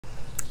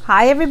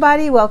Hi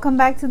everybody, welcome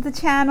back to the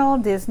channel,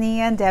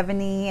 Disney and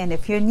Devaney. And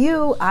if you're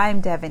new,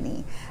 I'm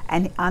Devaney.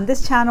 And on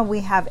this channel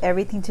we have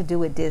everything to do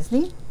with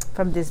Disney,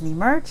 from Disney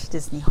merch,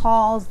 Disney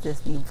hauls,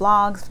 Disney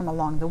vlogs from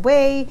along the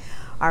way,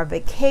 our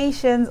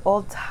vacations,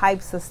 all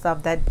types of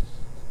stuff that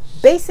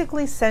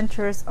basically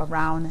centers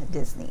around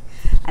Disney.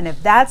 And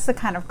if that's the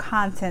kind of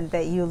content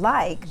that you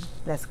like,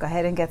 let's go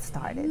ahead and get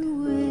started.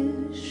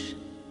 You wish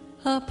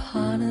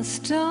upon a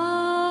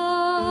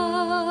star,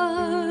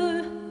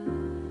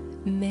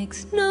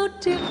 makes no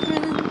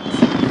difference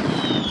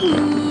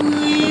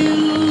who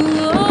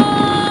you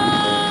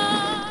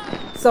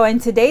are. So in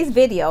today's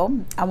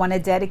video, I want to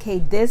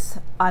dedicate this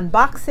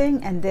unboxing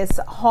and this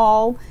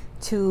haul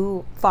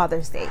to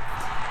Father's Day.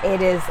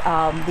 It is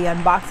the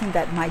unboxing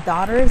that my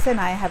daughters and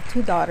I have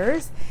two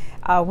daughters.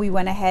 We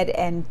went ahead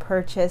and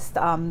purchased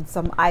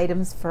some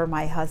items for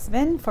my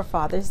husband for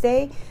Father's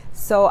Day.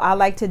 So I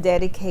like to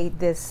dedicate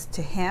this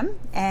to him,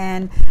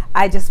 and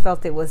I just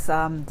felt it was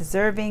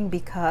deserving,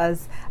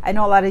 because I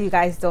know a lot of you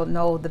guys don't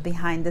know the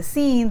behind the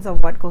scenes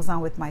of what goes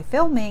on with my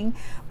filming,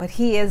 but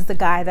he is the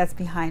guy that's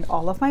behind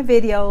all of my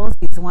videos.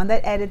 He's the one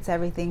that edits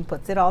everything,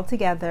 puts it all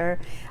together.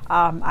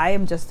 I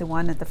am just the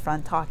one at the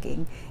front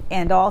talking.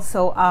 And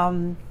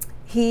also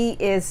he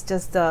is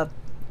just the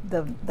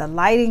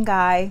lighting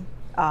guy,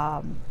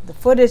 the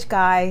footage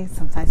guy.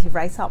 Sometimes he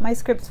writes out my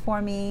scripts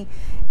for me,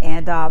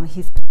 and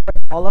he supports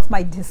all of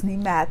my Disney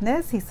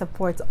madness. He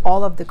supports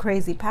all of the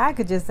crazy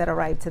packages that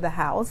arrive to the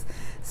house.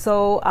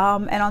 So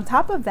and on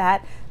top of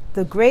that,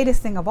 the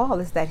greatest thing of all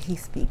is that he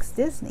speaks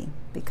Disney,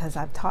 because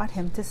I've taught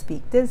him to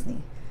speak Disney.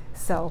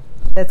 So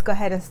let's go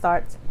ahead and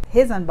start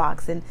his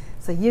unboxing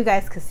so you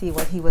guys can see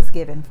what he was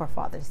given for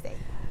Father's Day.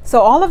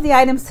 So all of the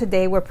items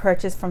today were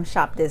purchased from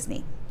Shop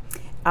Disney.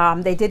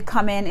 They did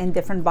come in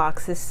different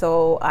boxes,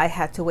 so I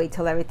had to wait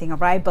till everything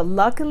arrived, but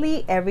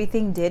luckily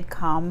everything did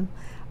come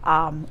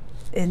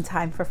in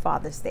time for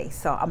Father's Day.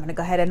 So I'm gonna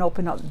go ahead and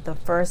open up the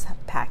first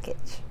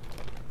package.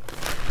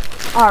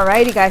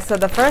 Alrighty guys, so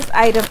the first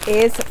item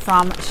is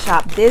from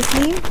Shop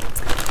Disney,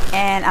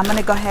 and I'm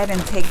gonna go ahead and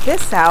take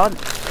this out.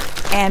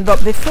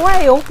 But before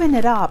I open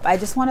it up, I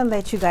just want to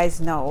let you guys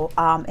know,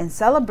 in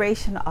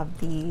celebration of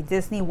the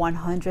Disney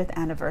 100th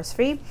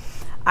anniversary,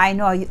 I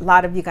know a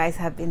lot of you guys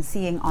have been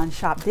seeing on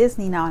Shop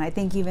Disney now, and I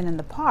think even in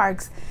the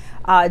parks,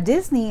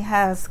 Disney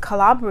has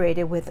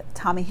collaborated with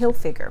Tommy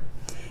Hilfiger,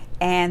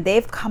 and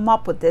they've come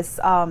up with this,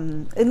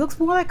 it looks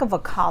more like of a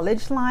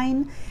college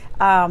line,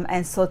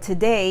 and so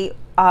today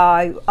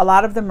a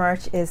lot of the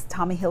merch is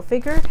Tommy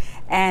Hilfiger.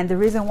 And the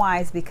reason why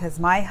is because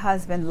my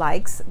husband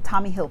likes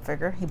Tommy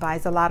Hilfiger. He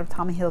buys a lot of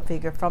Tommy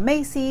Hilfiger from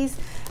Macy's,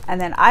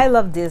 and then I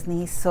love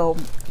Disney, so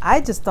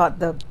I just thought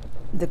the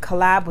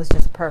collab was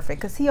just perfect,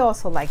 because he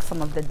also likes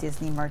some of the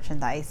Disney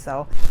merchandise.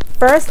 So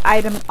first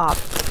item up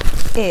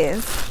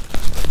is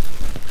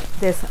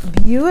this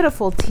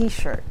beautiful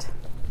t-shirt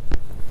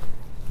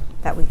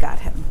that we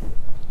got him.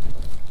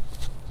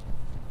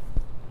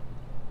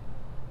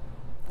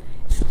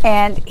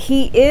 And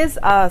he is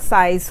a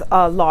size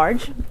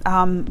large,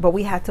 but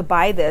we had to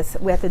buy this.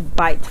 We had to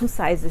buy two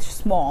sizes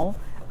small,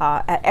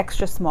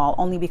 extra small,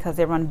 only because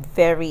they run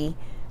very,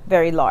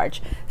 very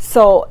large.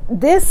 So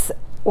this,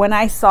 when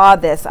I saw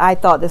this, I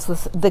thought this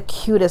was the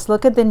cutest.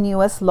 Look at the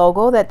newest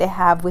logo that they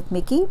have with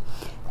Mickey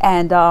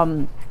and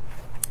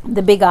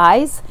the big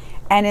eyes.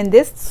 And in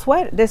this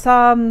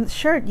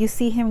shirt, you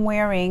see him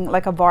wearing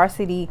like a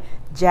varsity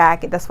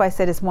jacket. That's why I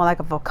said it's more like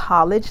of a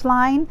college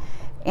line.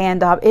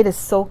 And it is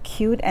so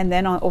cute. And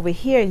then over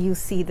here you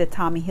see the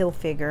Tommy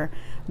Hilfiger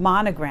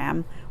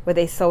monogram, where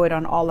they sew it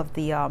on all of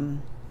their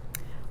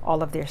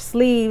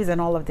sleeves and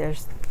all of their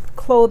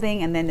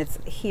clothing, and then it's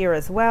here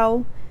as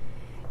well.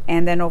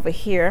 And then over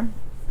here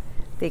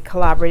they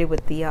collaborated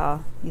with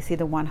the you see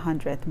the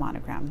 100th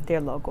monogram,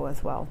 their logo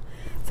as well.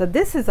 So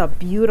this is a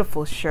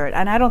beautiful shirt,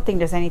 and I don't think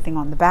there's anything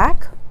on the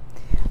back,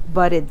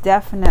 but it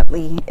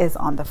definitely is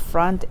on the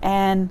front.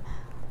 And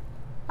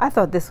I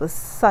thought this was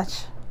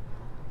such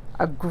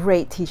a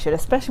great t-shirt,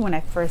 especially when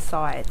I first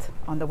saw it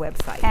on the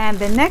website. And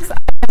the next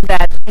item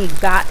that we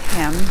got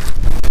him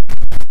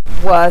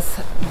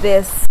was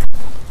this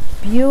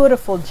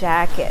beautiful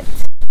jacket.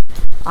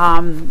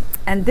 And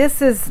this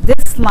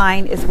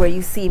line is where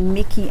you see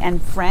Mickey and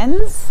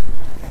Friends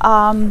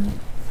on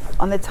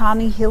the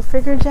Tommy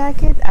Hilfiger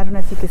jacket. I don't know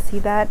if you can see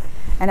that.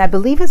 And I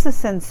believe it's a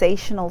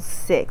Sensational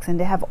 6, and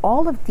they have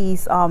all of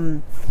these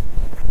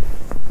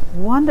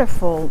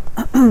wonderful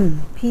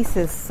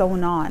pieces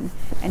sewn on.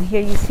 And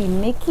here you see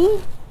Mickey,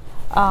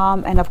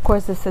 and of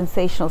course the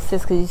Sensational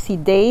 6, because you see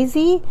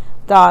Daisy,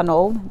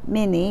 Donald,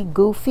 Minnie,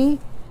 Goofy,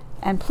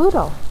 and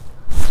Pluto.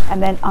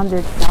 And then down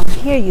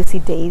here you see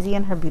Daisy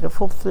and her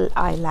beautiful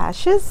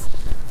eyelashes,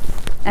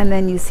 and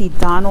then you see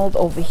Donald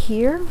over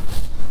here,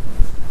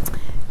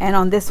 and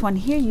on this one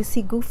here you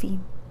see Goofy.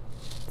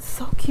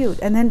 So cute.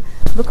 And then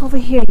look over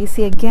here, you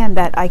see again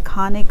that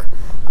iconic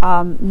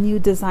new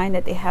design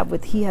that they have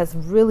with, he has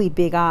really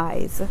big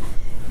eyes.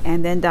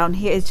 And then down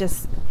here is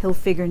just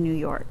Hilfiger New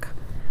York.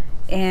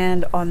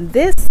 And on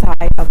this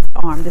side of the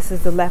arm, this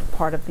is the left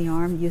part of the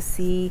arm, you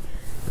see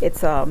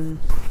it's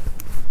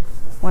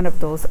one of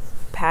those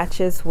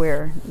patches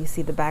where you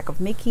see the back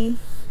of Mickey.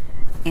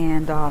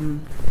 And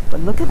but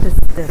look at this,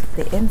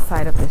 the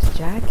inside of this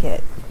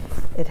jacket.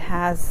 It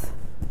has,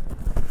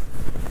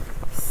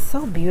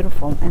 so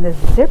beautiful. And the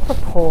zipper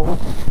pull,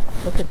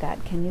 look at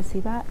that. Can you see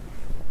that?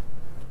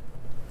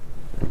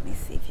 Let me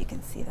see if you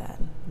can see that.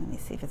 Let me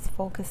see if it's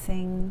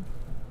focusing.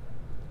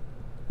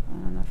 I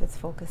don't know if it's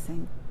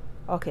focusing.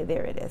 Okay,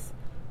 there it is.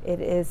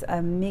 It is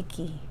a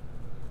Mickey.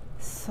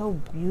 So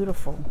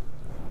beautiful.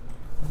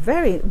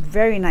 Very,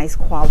 very nice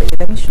quality.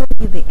 Let me show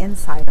you the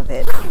inside of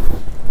it.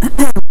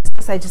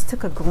 I just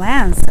took a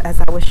glance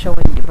as I was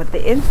showing you, but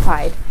the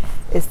inside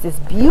is this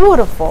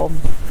beautiful,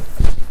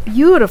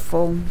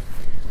 beautiful,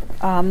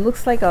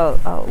 looks like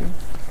a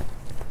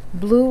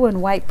blue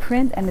and white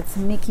print, and it's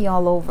Mickey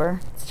all over.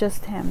 It's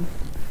just him.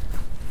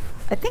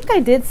 I think I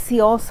did see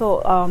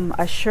also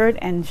a shirt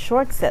and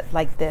short set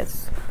like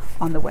this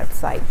on the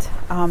website.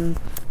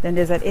 Then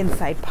there's an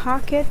inside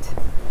pocket.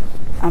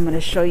 I'm going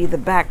to show you the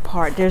back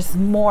part. There's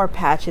more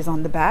patches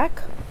on the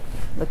back.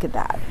 Look at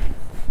that.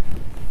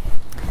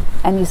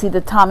 And you see the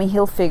Tommy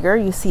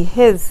Hilfiger. You see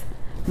his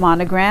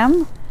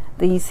monogram.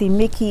 Then you see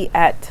Mickey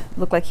at,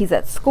 look like he's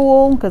at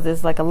school because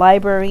there's like a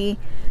library.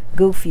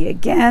 Goofy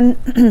again.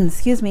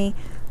 Excuse me.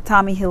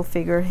 Tommy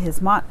Hilfiger,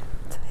 his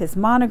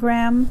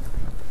monogram.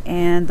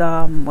 And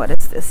what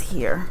is this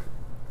here?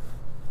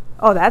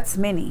 Oh, that's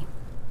Minnie.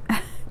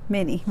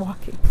 Minnie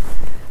walking.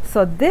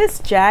 So this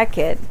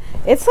jacket,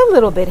 it's a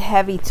little bit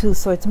heavy too.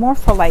 So it's more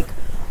for like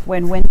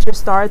when winter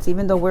starts,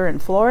 even though we're in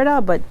Florida.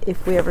 But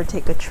if we ever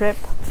take a trip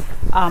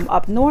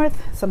up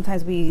north,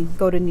 sometimes we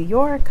go to New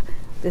York.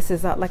 This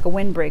is like a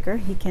windbreaker.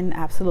 He can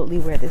absolutely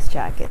wear this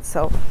jacket.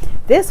 So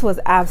this was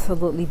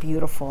absolutely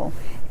beautiful.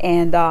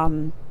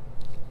 And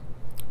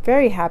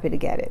very happy to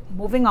get it.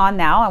 Moving on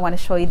now, I want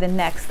to show you the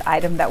next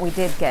item that we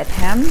did get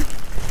him.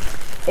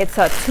 It's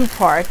a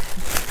two-part.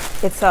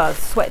 It's a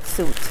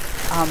sweatsuit.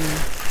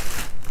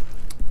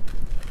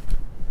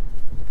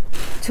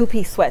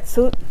 Two-piece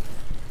sweatsuit.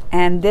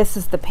 And this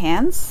is the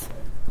pants.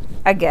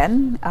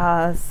 Again,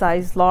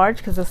 size large,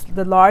 because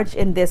the large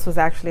in this was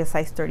actually a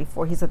size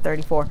 34. He's a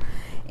 34.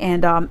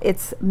 And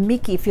it's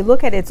Mickey. If you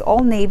look at it, it's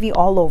all navy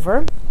all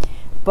over.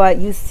 But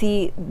you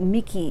see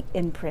Mickey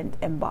imprint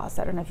embossed.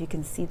 I don't know if you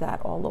can see that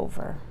all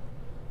over.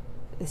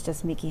 It's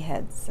just Mickey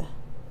heads.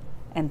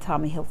 And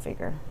Tommy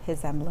Hilfiger,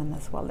 his emblem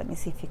as well. Let me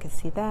see if you can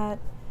see that.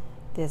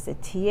 There's a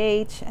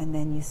TH, and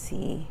then you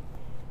see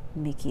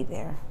Mickey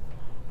there.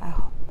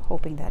 I'm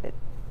hoping that it...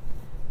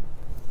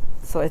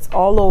 So it's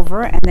all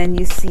over, and then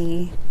you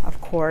see,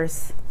 of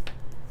course,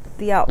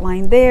 the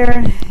outline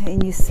there.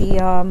 And you see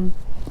on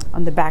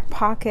the back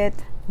pocket,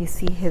 you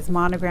see his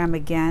monogram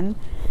again.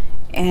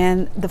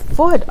 And the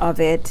foot of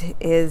it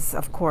is,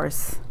 of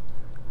course,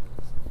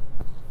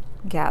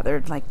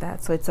 gathered like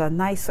that. So it's a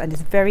nice, and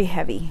it's very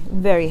heavy,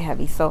 very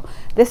heavy. So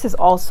this is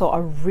also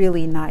a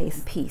really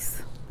nice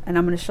piece. And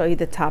I'm going to show you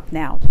the top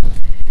now.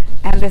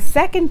 And the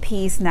second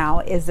piece now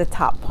is the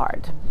top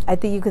part. I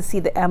think you can see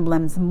the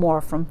emblems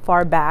more from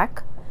far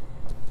back.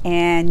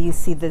 And you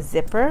see the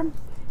zipper.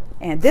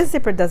 And this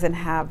zipper doesn't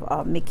have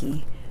a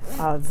Mickey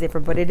zipper,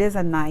 but it is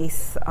a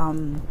nice,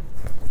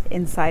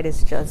 inside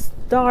is just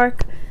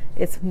dark.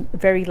 It's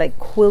very like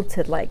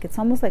quilted, like it's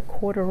almost like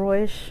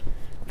corduroyish,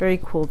 very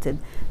quilted.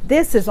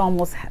 This is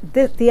almost,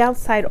 the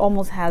outside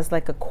almost has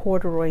like a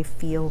corduroy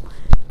feel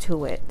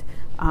to it.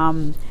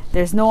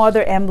 There's no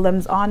other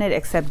emblems on it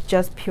except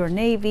just pure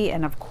navy,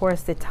 and of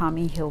course the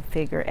Tommy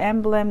Hilfiger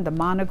emblem, the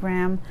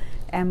monogram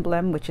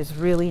emblem, which is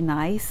really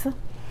nice.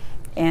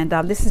 And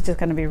this is just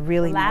going to be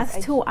really nice.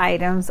 Last two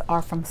items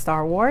are from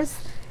Star Wars.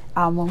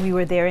 When we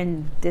were there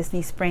in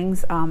Disney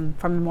Springs from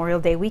Memorial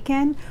Day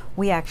weekend,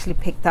 we actually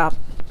picked up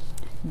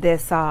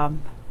this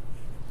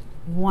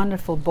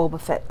wonderful Boba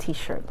Fett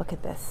t-shirt. Look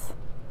at this.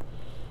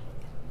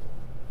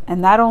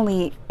 And not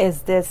only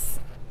is this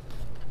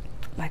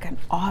like an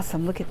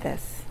awesome, look at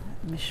this.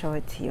 Let me show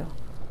it to you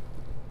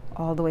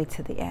all the way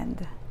to the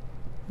end.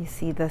 You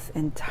see this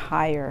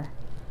entire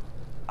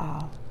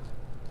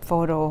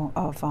photo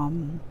of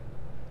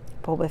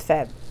Boba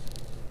Fett,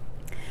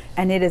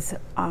 and it is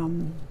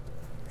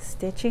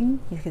stitching.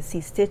 You can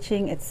see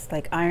stitching. It's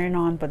like iron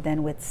on, but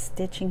then with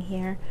stitching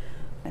here.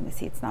 Let me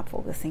see, it's not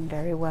focusing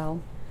very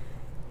well.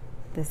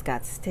 This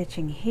got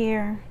stitching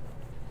here,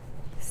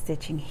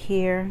 stitching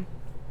here,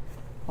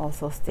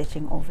 also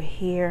stitching over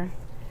here.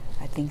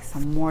 I think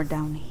some more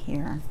down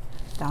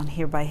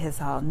here by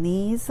his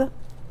knees.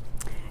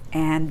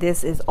 And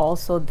this is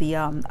also the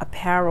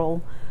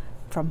apparel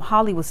from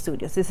Hollywood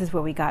Studios. This is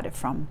where we got it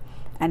from,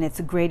 and it's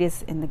the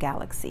greatest in the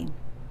galaxy.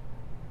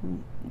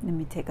 Let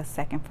me take a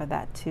second for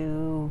that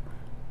to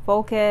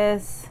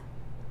focus.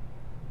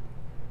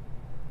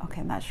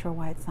 Okay, I'm not sure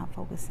why it's not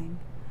focusing,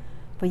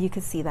 but you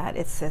can see that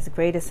it says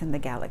greatest in the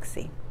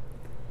galaxy.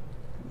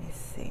 Let me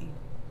see.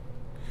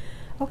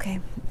 Okay,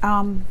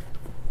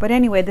 but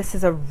anyway, this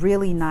is a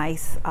really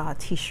nice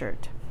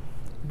t-shirt.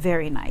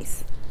 Very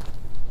nice.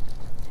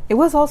 It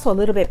was also a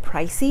little bit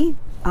pricey,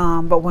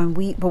 but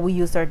we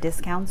used our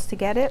discounts to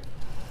get it.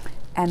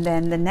 And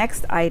then the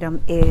next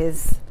item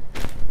is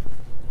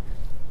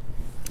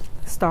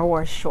Star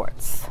Wars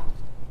shorts.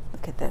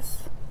 Look at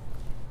this.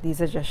 These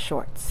are just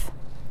shorts.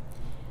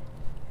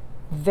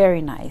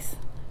 Very nice.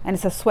 And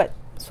it's a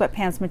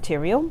sweatpants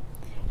material.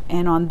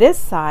 And on this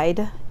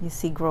side, you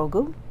see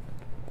Grogu.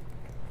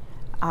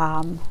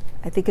 I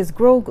think it's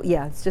Grogu.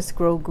 Yeah, it's just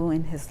Grogu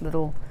in his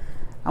little,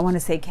 I want to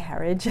say,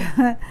 carriage.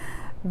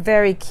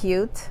 Very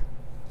cute.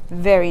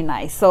 Very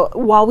nice. So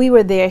while we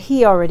were there,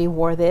 he already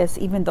wore this,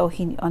 even though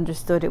he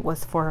understood it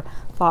was for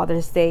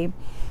Father's Day.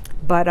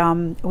 But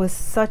it was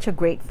such a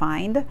great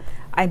find.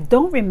 I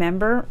don't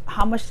remember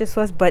how much this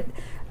was, but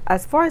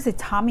as far as the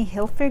Tommy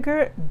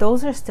Hilfiger,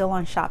 those are still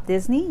on Shop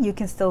Disney. You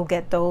can still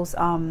get those.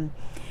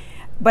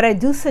 But I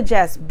do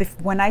suggest,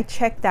 when I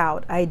checked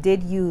out, I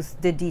did use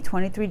the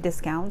D23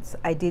 discounts.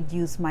 I did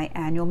use my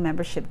annual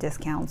membership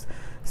discounts.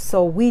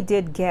 So we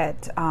did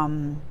get, I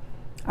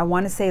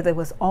want to say there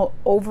was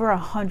over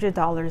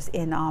 $100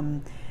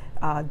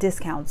 in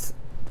discounts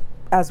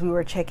as we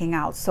were checking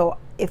out. So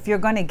if you're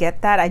going to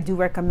get that, I do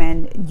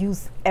recommend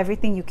use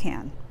everything you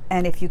can.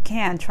 And if you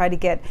can, try to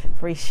get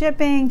free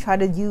shipping, try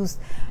to use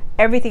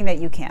everything that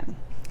you can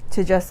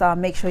to just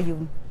make sure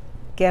you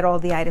get all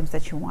the items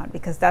that you want,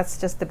 because that's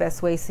just the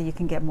best way so you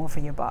can get more for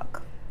your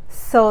buck.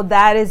 So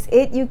that is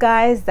it, you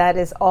guys. That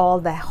is all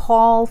the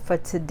haul for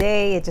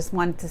today. I just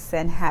wanted to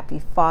send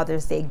happy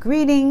Father's Day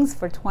greetings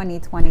for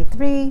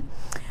 2023.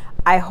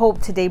 I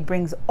hope today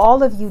brings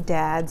all of you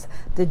dads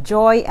the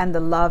joy and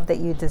the love that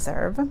you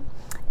deserve.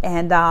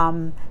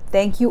 And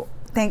thank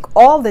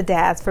all the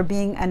dads for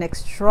being an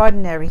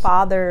extraordinary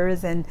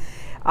fathers and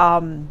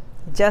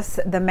just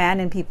the man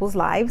in people's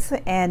lives.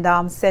 And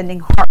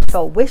sending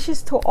heartfelt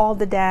wishes to all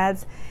the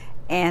dads.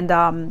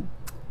 And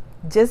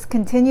just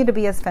continue to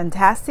be as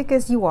fantastic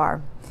as you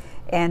are.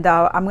 And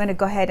I'm going to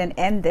go ahead and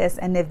end this.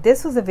 And if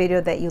this was a video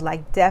that you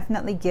like,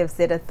 definitely give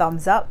it a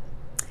thumbs up.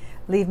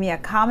 Leave me a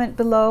comment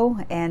below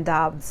and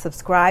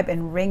subscribe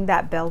and ring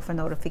that bell for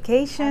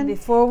notification. And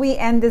before we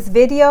end this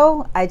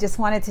video, I just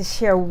wanted to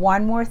share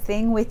one more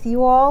thing with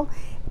you all.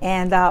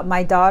 And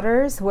my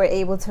daughters were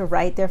able to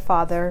write their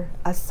father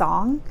a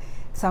song.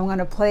 So I'm going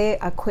to play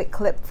a quick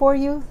clip for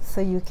you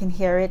so you can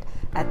hear it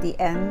at the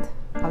end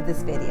of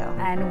this video.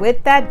 And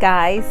with that,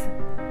 guys,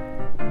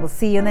 we'll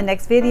see you in the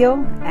next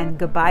video, and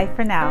goodbye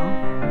for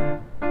now.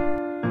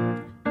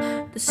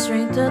 The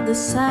strength of the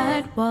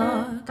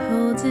sidewalk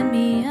holding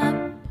me up.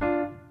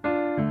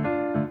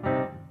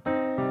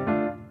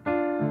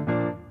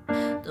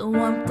 The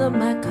warmth of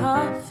my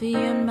coffee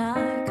in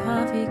my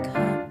coffee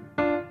cup.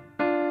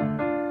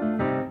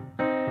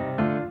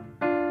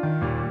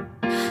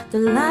 The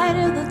light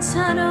of the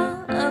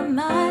tunnel of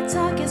my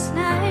darkest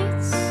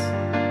nights.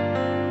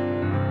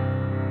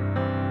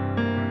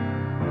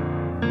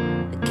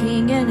 The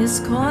king in his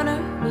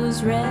corner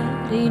who's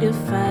ready to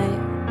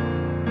fight.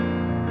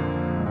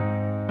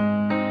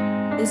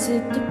 Is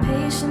it the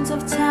patience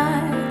of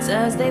tides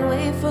as they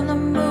wait for the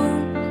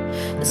moon?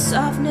 The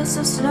softness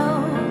of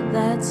snow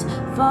that's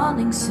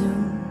falling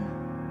soon?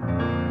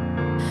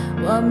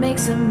 What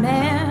makes a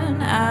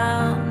man,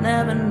 I'll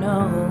never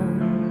know.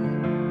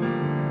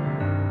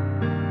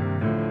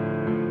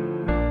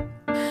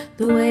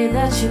 The way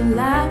that you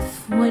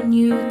laugh when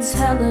you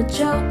tell a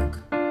joke.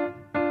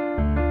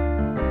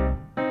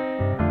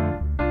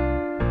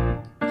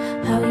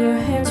 How your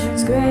hair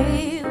turns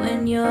gray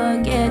when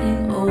you're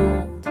getting old.